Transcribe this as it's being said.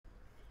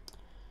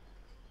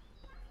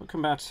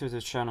Welcome back to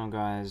the channel,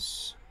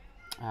 guys.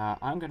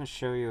 I'm gonna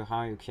show you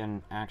how you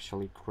can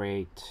actually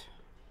create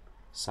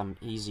some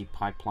easy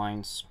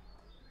pipelines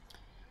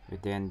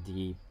within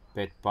the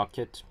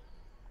Bitbucket.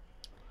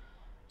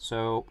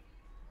 So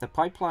the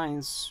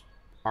pipelines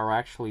are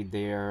actually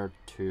there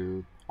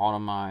to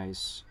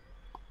automate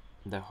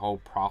the whole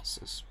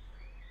process.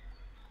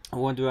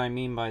 And what do I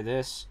mean by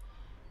this?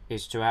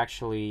 Is to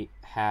actually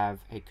have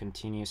a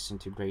continuous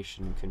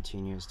integration and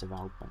continuous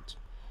development.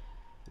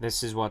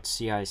 This is what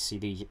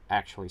CI/CD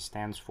actually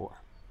stands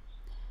for.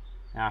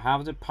 Now,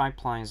 how the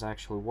pipelines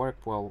actually work?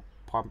 Well,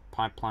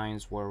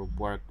 pipelines will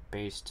work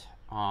based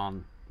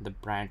on the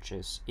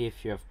branches,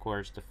 if you of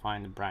course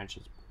define the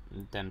branches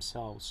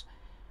themselves.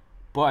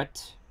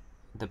 But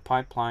the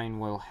pipeline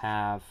will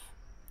have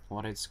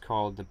what is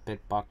called the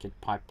Bitbucket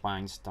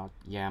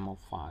pipelines.yaml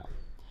file.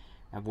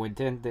 And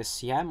within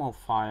this YAML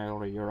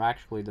file, you're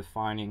actually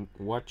defining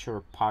what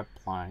your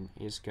pipeline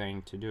is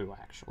going to do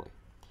actually.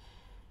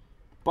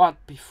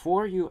 But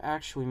before you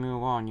actually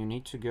move on, you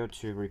need to go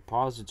to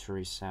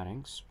repository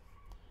settings.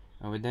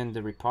 And within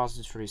the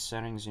repository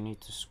settings, you need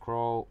to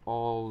scroll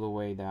all the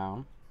way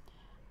down.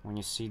 When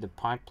you see the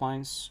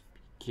pipelines,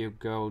 you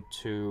go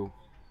to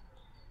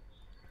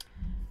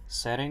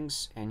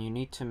settings, and you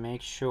need to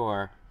make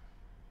sure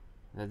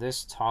that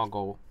this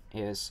toggle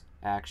is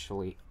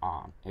actually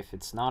on. If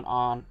it's not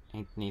on,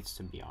 it needs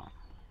to be on.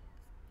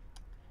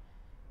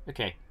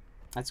 Okay,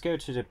 let's go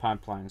to the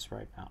pipelines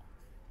right now.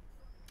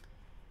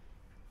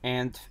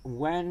 And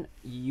when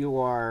you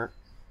are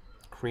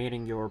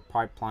creating your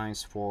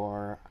pipelines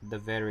for the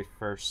very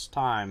first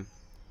time,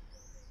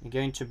 you're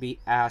going to be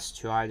asked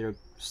to either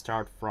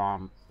start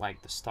from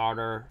like the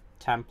starter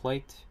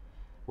template,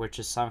 which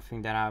is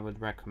something that I would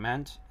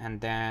recommend,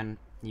 and then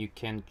you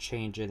can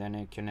change it and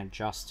you can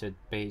adjust it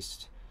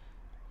based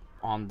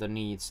on the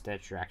needs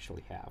that you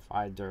actually have,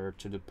 either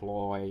to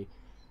deploy,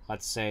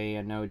 let's say,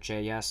 a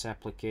Node.js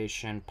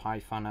application,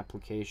 Python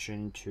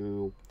application,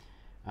 to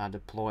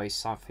deploy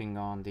something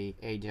on the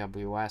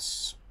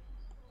AWS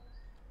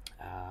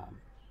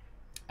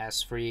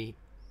S3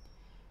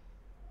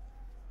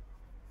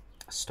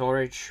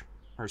 storage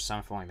or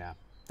something like that.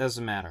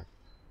 Doesn't matter.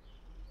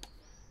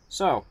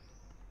 So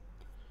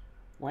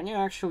when you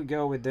actually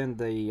go within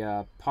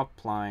the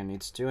pipeline,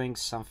 it's doing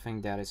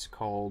something that is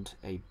called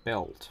a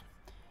build.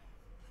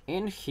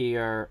 In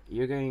here,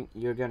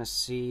 you're gonna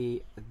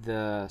see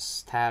the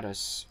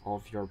status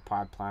of your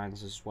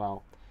pipelines as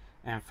well.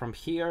 And from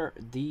here,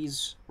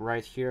 these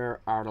right here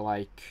are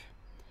like,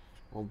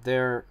 well,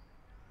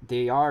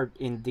 they are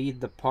indeed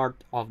the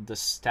part of the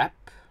step,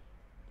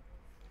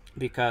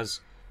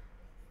 because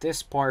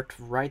this part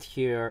right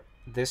here,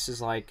 this is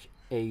like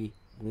a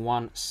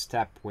one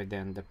step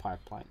within the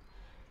pipeline.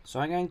 So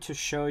I'm going to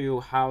show you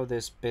how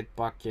this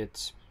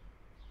Bitbucket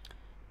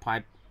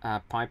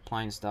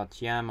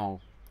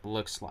pipelines.yaml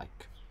looks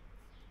like.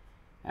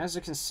 As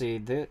you can see,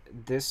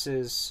 this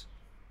is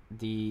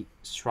the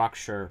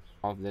structure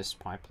of this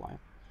pipeline.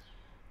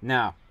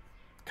 Now,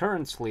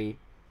 currently,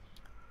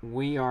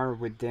 we are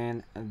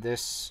within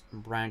this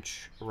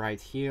branch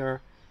right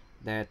here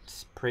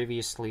that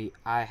previously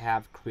I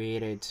have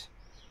created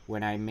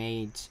when I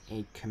made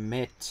a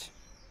commit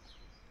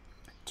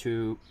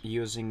to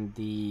using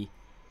the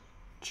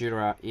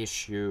Jira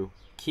issue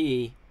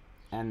key,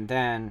 and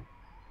then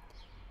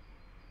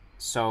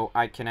so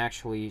I can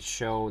actually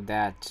show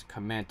that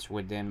commit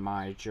within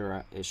my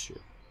Jira issue.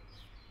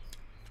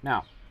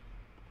 Now,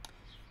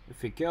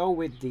 if we go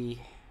with the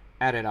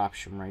edit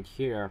option right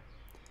here,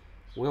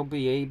 we'll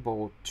be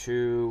able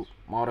to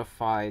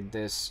modify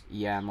this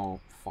YAML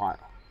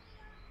file.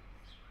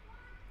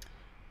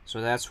 So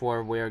that's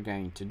what we're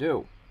going to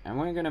do. And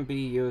we're going to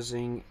be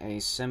using a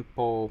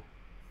simple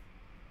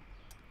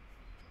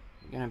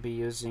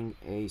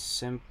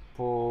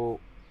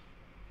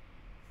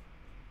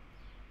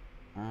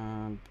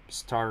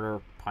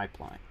starter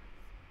pipeline.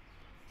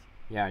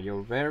 Yeah,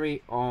 your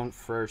very own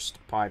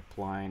first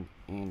pipeline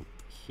in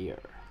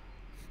here.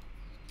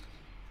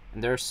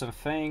 And there's some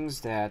things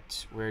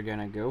that we're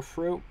gonna go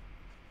through.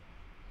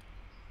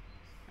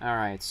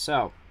 Alright,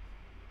 so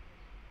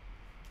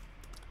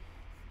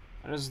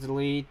let's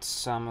delete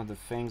some of the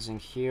things in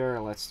here.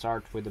 Let's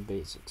start with the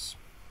basics.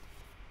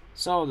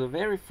 So the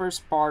very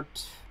first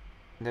part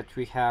that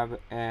we have,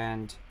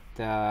 and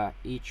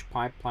each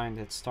pipeline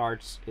that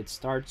starts, it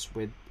starts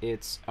with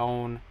its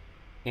own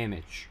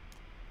image.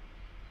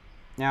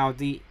 Now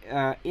the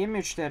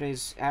image that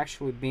is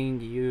actually being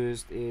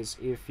used is,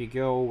 if you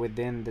go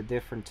within the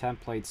different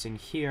templates in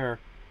here,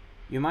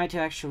 you might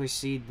actually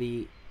see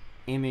the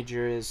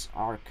images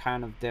are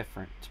kind of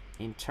different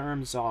in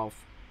terms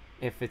of,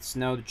 if it's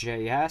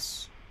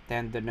Node.js,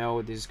 then the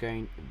node is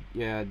going,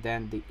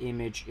 then the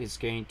image is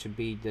going to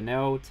be the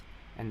node,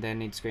 and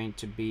then it's going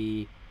to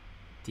be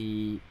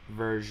the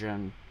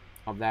version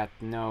of that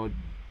node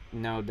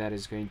that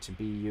is going to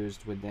be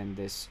used within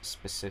this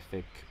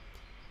specific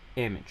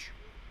image.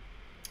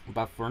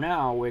 But for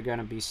now, we're going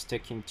to be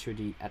sticking to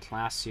the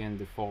Atlassian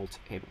default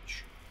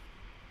image.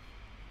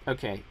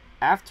 Okay,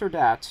 after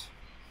that,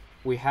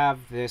 we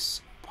have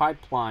this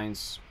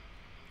pipelines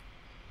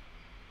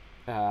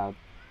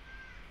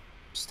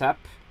step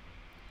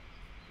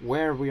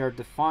where we are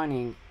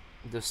defining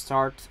the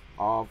start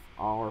of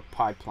our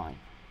pipeline.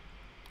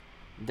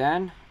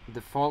 Then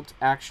default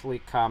actually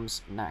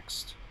comes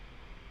next.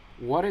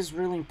 What is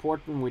really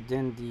important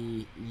within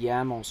the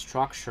YAML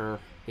structure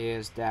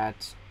is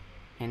that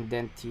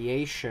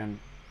indentation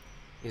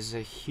is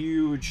a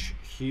huge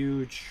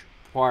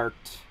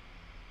part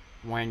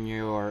when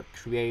you're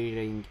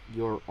creating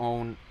your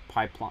own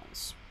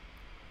pipelines,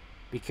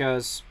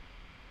 because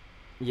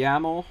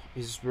YAML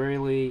is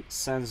really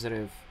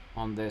sensitive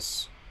on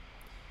this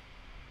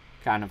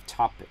kind of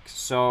topic.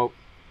 So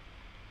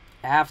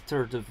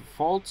after the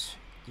default,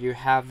 you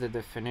have the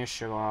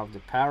definition of the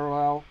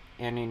parallel,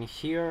 and in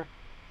here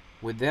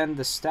within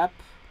the step,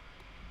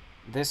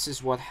 this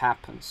is what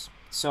happens.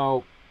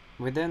 So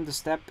within the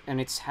step, and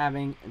it's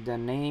having the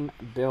name,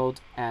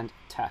 build, and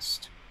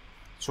test.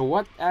 So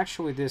what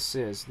actually this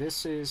is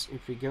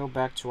if we go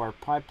back to our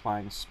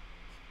pipelines,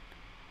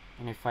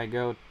 and if I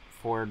go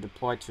for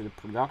deploy to the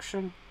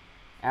production,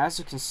 as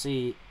you can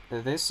see,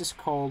 this is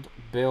called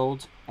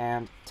build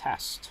and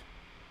test.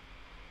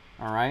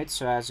 Alright,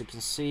 so as you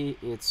can see,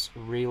 it's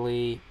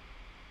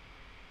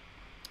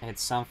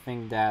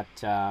something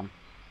that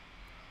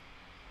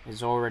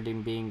is already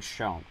being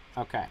shown.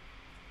 Okay.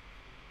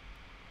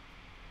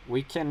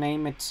 We can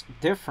name it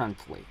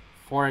differently.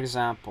 For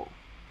example,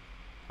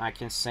 I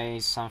can say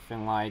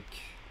something like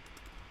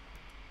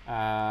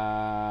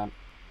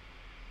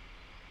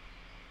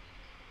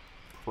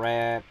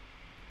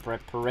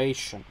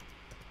preparation.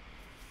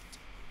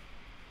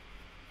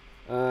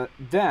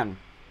 Then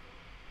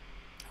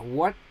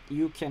what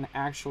you can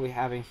actually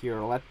have in here,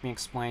 let me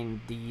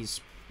explain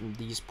these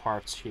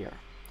parts here.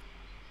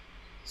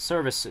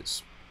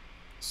 Services.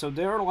 So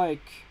there are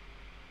like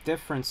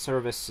different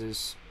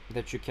services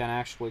that you can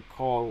actually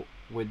call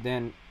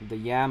within the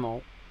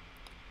YAML,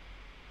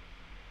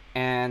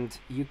 and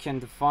you can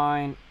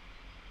define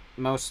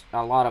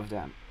a lot of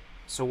them.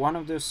 So one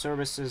of those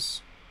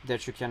services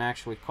that you can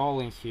actually call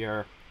in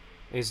here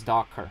is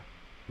Docker,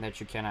 that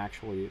you can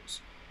actually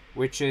use,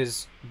 which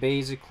is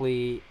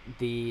basically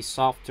the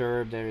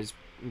software that is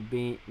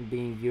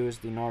being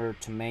used in order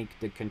to make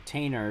the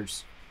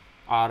containers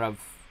out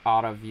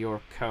of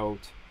your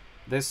code.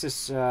 This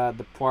is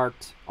the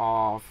part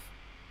of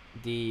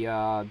the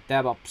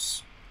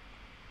DevOps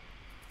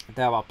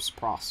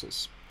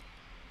process.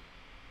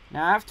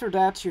 Now after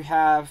that, you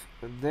have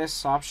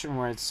this option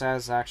where it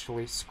says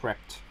actually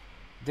script.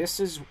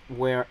 This is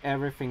where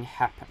everything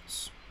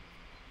happens.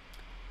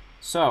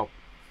 So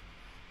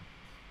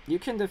you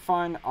can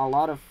define a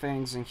lot of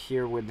things in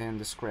here within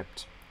the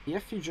script.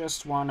 If you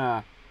just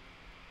wanna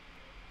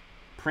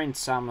print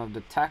some of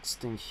the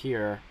text in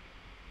here,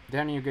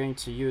 then you're going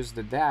to use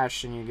the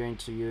dash, and you're going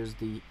to use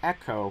the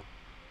echo,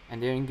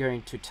 and then you're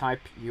going to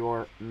type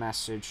your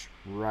message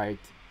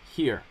right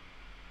here.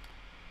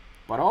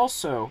 But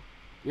also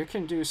you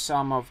can do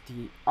some of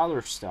the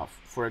other stuff.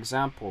 For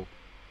example,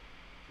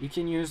 you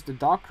can use the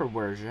Docker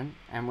version,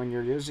 and when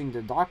you're using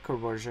the Docker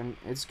version,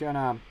 it's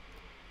gonna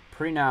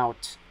print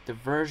out the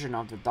version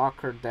of the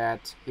Docker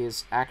that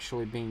is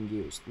actually being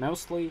used.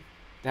 Mostly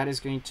that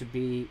is going to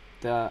be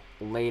the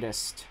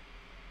latest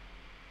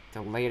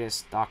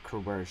Docker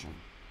version.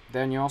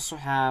 Then you also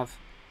have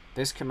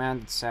this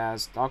command that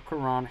says docker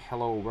run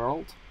hello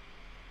world.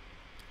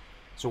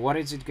 So what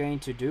is it going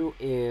to do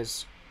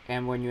is,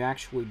 and when you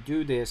actually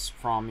do this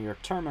from your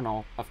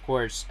terminal, of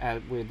course,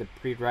 with the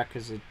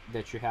prerequisite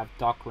that you have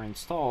Docker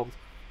installed,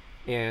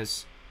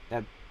 is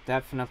that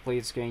definitely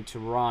it's going to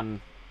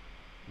run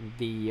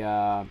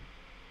the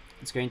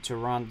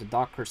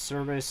Docker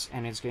service,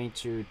 and it's going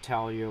to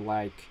tell you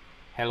like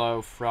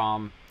hello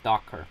from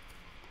Docker.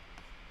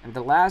 And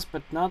the last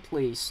but not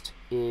least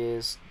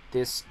is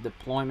this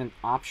deployment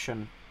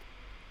option,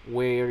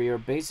 where you're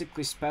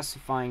basically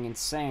specifying and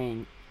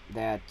saying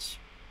that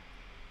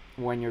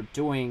when you're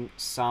doing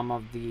some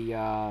of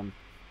the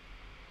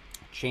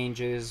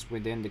changes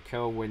within the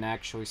code, when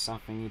actually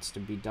something needs to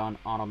be done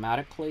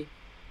automatically,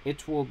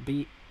 it will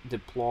be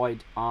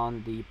deployed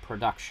on the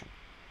production.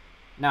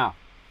 Now,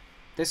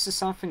 this is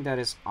something that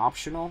is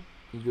optional.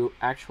 You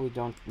actually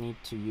don't need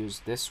to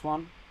use this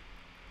one.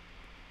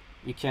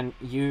 You can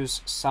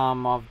use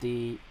some of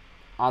the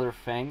other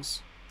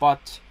things,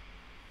 but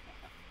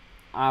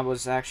I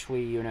was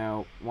actually,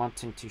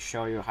 wanting to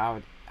show you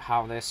how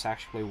this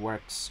actually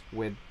works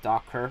with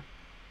Docker,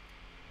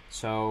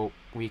 so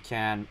we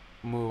can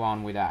move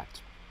on with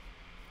that.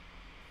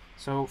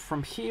 So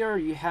from here,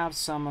 you have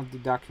some of the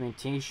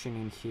documentation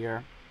in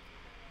here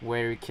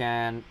where you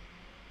can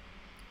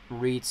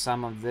read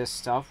some of this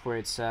stuff, where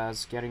it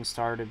says getting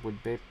started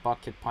with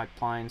Bitbucket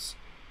pipelines,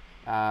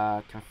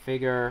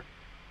 configure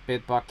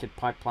Bitbucket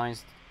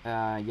pipelines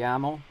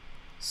YAML,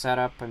 set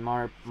up and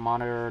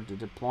monitor the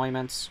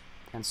deployments,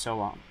 and so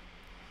on.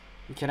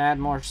 You can add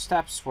more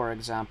steps. For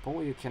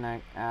example, you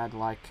can add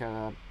like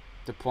a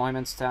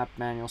deployment step,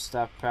 manual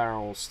step,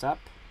 parallel step.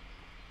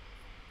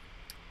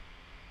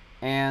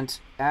 And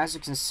as you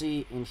can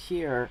see in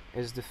here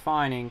is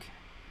defining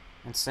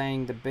and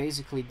saying that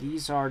basically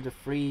these are the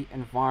free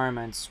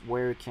environments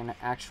where you can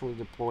actually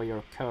deploy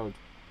your code,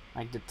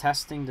 like the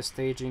testing, the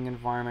staging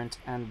environment,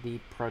 and the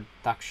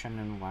production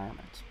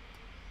environment.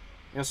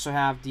 You also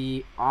have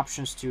the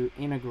options to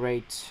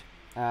integrate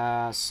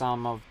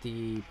some of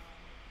the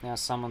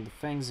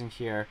things in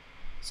here,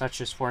 such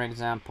as, for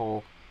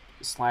example,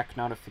 Slack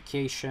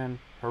notification,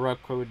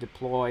 Heroku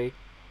deploy,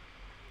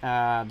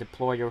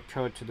 deploy your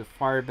code to the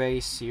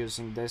Firebase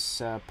using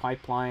this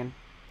pipeline,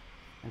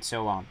 and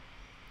so on.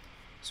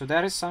 So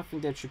that is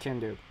something that you can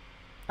do.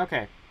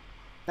 Okay,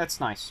 that's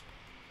nice.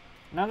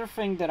 Another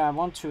thing that I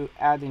want to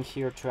add in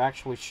here to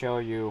actually show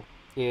you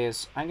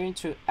is I'm going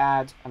to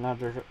add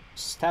another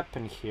step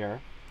in here.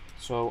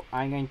 So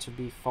I'm going to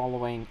be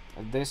following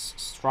this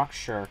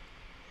structure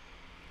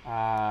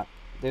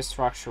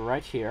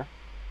right here.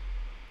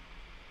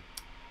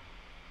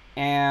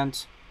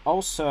 And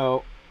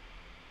also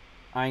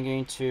I'm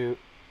going to,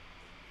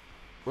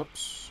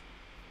 whoops.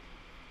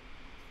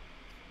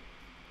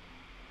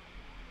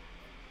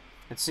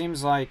 It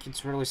seems like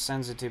it's really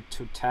sensitive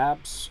to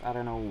tabs. I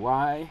don't know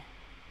why.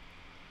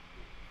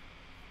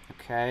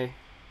 Okay.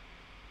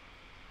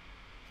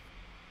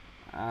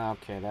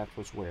 Okay, that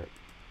was weird.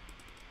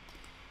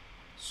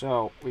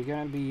 So we're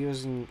gonna be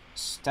using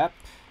step,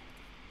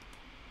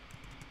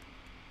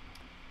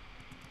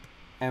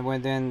 and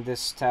within this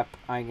step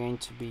I'm going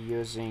to be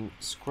using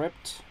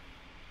script,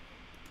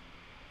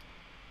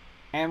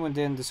 and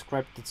within the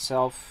script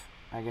itself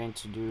I'm going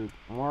to do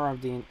more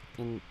of the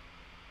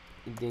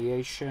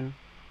ideation.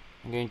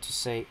 I'm going to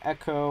say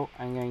echo,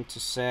 I'm going to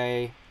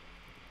say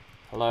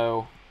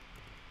hello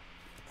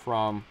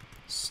from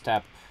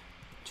step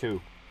 2.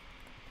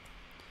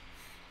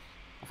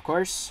 Of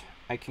course,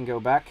 I can go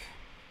back.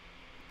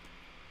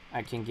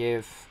 I can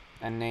give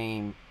a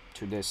name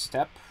to this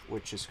step,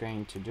 which is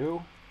going to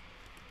do.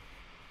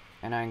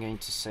 And I'm going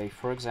to say,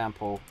 for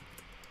example,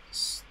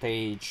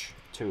 stage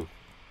 2.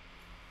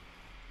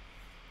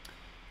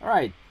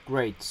 Alright,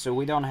 great. So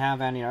we don't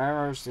have any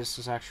errors. This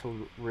is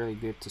actually really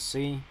good to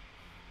see.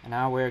 And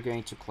now we're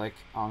going to click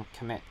on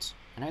commit.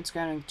 And it's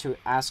going to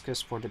ask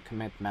us for the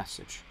commit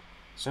message.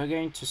 So I'm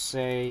going to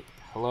say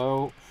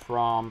hello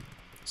from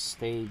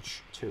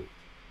stage 2.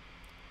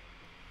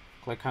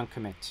 Click on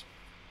commit.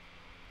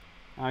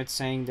 Now it's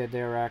saying that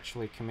they're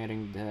actually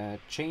committing the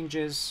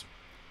changes.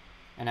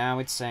 And now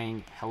it's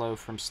saying hello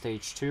from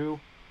stage 2.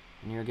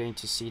 And you're going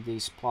to see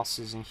these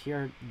pluses in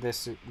here.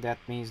 That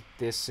means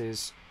this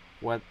is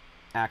what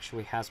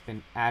actually has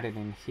been added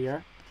in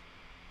here.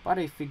 But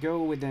if we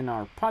go within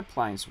our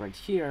pipelines right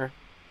here,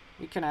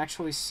 we can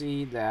actually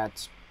see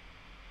that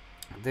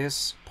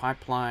this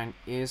pipeline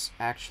is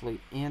actually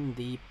in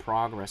the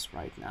progress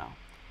right now.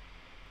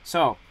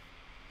 So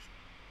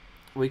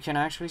we can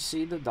actually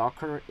see the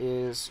Docker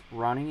is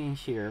running in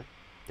here.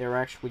 There are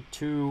actually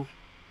 2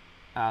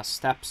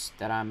 steps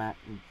that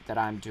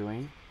I'm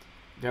doing.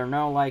 There are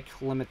no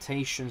like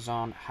limitations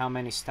on how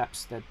many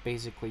steps that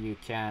basically you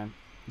can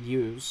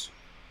use.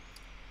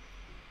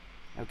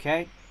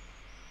 Okay,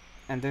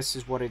 and this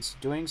is what it's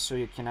doing, so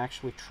you can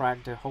actually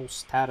track the whole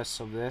status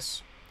of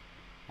this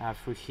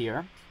through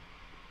here.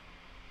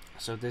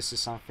 So this is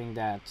something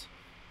that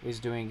is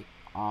doing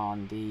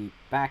on the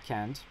back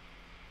end.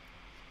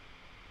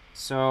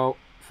 So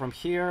from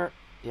here,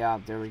 yeah,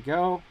 there we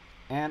go,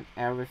 and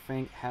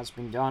everything has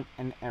been done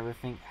and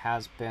everything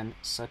has been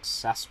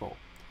successful.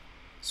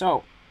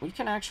 So we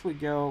can actually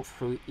go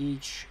through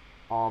each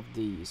of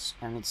these,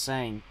 and it's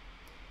saying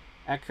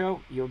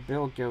echo, your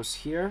build goes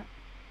here,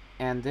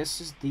 and this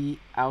is the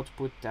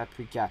output that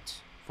we get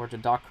for the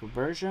Docker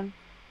version.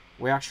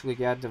 We actually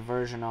get the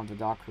version of the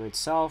Docker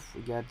itself,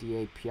 we get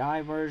the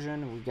API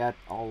version, we get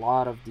a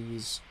lot of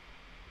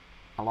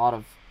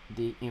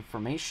the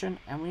information.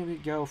 And when we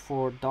go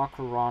for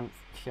Docker run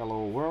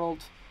hello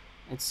world,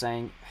 it's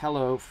saying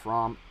hello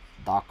from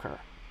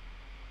Docker.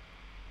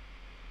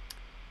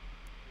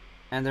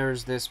 And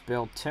there's this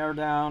build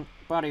teardown.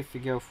 But if we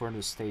go for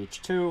the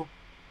stage 2,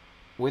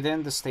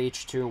 within the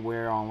stage 2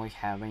 we're only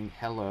having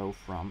hello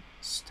from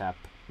step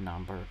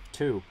number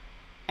 2.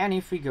 And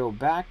if we go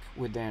back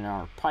within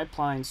our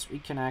pipelines, we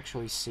can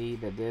actually see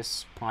that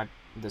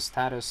the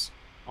status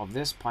of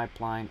this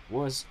pipeline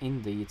was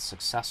indeed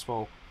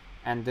successful,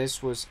 and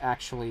this was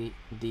actually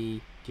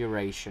the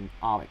duration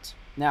of it.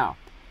 Now,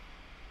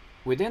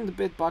 within the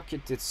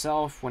Bitbucket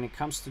itself, when it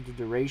comes to the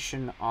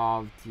duration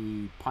of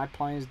the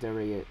pipelines,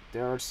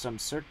 there are some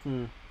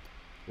certain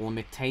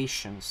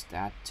limitations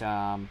that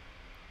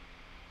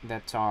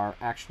that are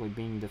actually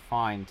being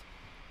defined.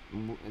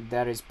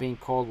 That is being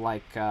called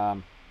like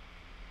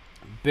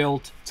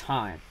build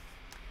time,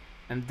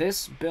 and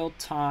this build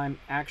time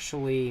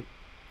actually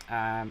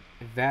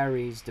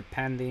varies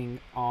depending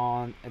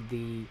on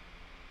the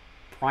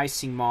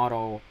pricing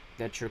model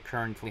that you're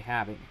currently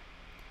having.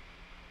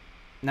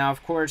 Now,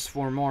 of course,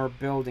 for more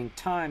building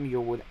time,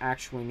 you would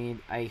actually need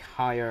a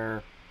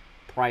higher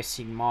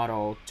pricing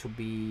model to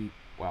be,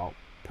 well,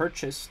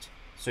 purchased,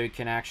 so you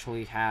can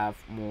actually have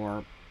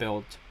more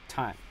build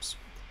times.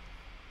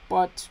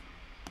 But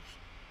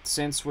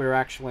since we're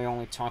actually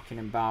only talking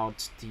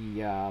about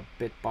the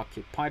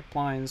Bitbucket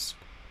pipelines,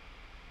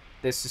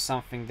 this is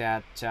something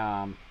that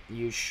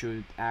you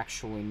should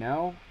actually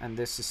know, and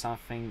this is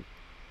something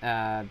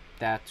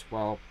that,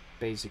 well,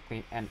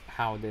 basically, and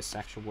how this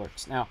actually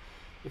works. Now,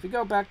 if we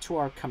go back to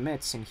our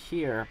commits in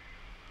here,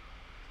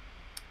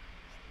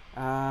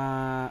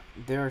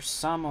 there are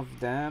some of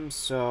them,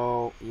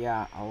 so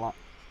yeah, a lot.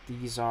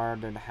 These are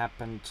that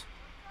happened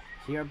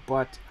here,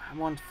 but I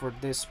want for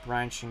this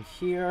branching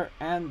here,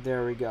 and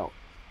there we go.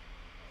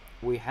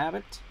 We have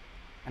it,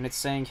 and it's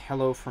saying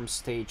hello from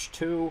stage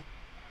 2,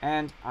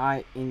 and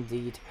I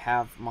indeed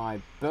have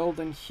my build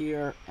in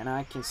here, and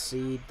I can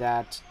see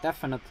that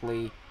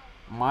definitely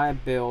my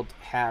build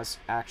has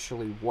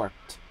actually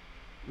worked.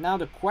 Now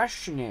the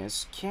question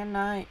is, can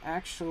I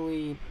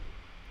actually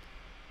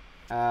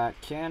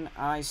can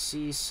I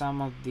see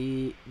some of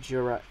the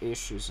Jira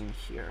issues in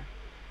here?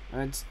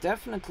 It's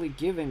definitely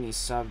giving me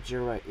some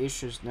Jira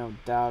issues, no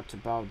doubt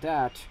about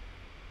that,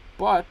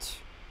 but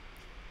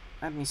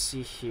let me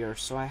see here.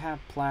 So I have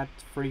plat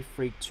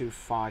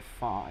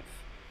 33255.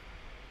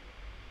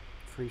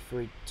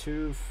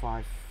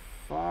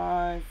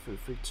 33255.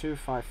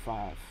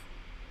 33255.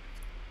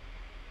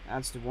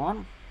 That's the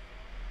one.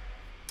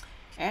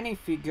 And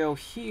if we go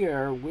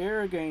here,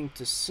 we're going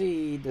to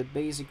see that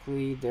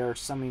basically there's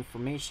some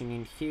information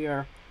in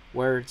here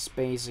where it's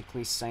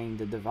basically saying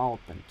the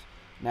development.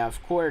 Now,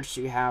 of course,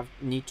 you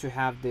need to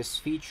have this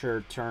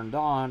feature turned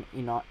on,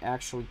 you know,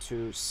 actually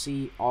to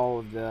see all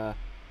of the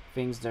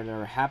things that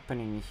are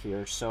happening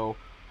here. So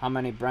how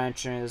many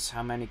branches,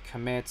 how many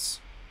commits,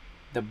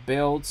 the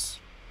builds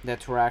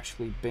that were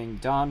actually being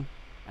done,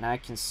 and I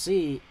can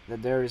see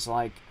that there is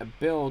like a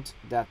build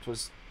that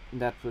was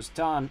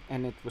done,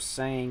 and it was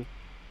saying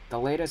the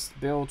latest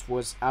build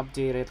was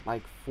updated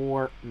like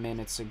 4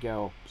 minutes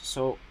ago.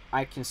 So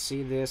I can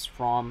see this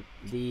from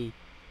the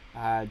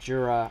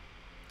Jira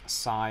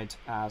side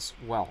as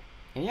well.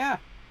 And yeah,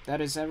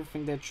 that is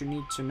everything that you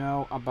need to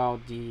know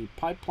about the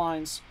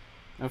pipelines.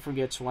 Don't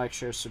forget to like,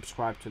 share,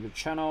 subscribe to the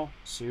channel.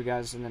 See you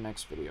guys in the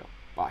next video.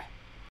 Bye.